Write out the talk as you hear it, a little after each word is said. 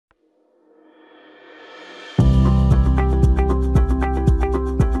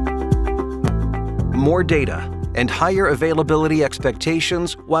more data and higher availability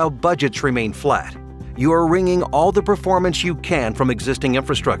expectations while budgets remain flat. You are wringing all the performance you can from existing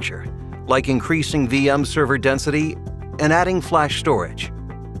infrastructure, like increasing VM server density and adding flash storage.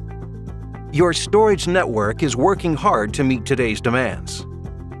 Your storage network is working hard to meet today's demands.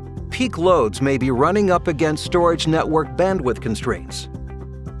 Peak loads may be running up against storage network bandwidth constraints,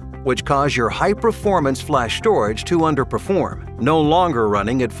 which cause your high-performance flash storage to underperform, no longer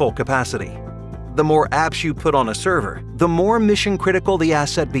running at full capacity. The more apps you put on a server, the more mission-critical the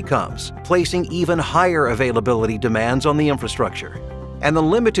asset becomes, placing even higher availability demands on the infrastructure. And the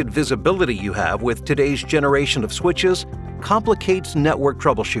limited visibility you have with today's generation of switches complicates network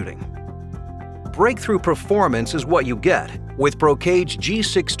troubleshooting. Breakthrough performance is what you get with Brocade's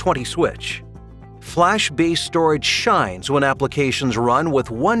G620 switch. Flash-based storage shines when applications run with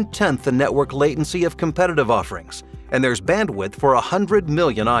 1/10 the network latency of competitive offerings, and there's bandwidth for 100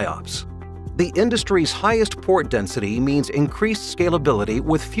 million IOPS. The industry's highest port density means increased scalability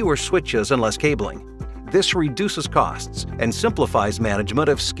with fewer switches and less cabling. This reduces costs and simplifies management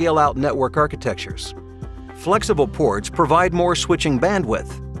of scale-out network architectures. Flexible ports provide more switching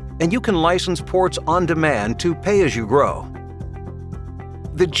bandwidth, and you can license ports on demand to pay as you grow.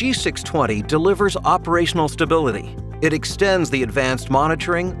 The G620 delivers operational stability. It extends the advanced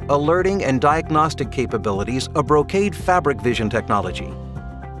monitoring, alerting, and diagnostic capabilities of Brocade Fabric Vision technology.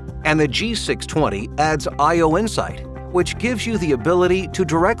 And the G620 adds I/O Insight, which gives you the ability to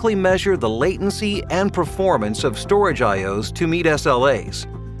directly measure the latency and performance of storage I/Os to meet SLAs.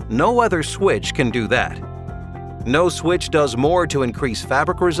 No other switch can do that. No switch does more to increase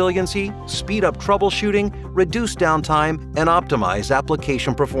fabric resiliency, speed up troubleshooting, reduce downtime, and optimize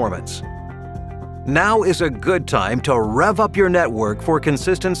application performance. Now is a good time to rev up your network for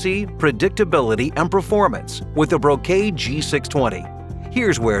consistency, predictability, and performance with the Brocade G620.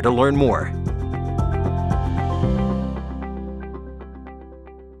 Here's where to learn more.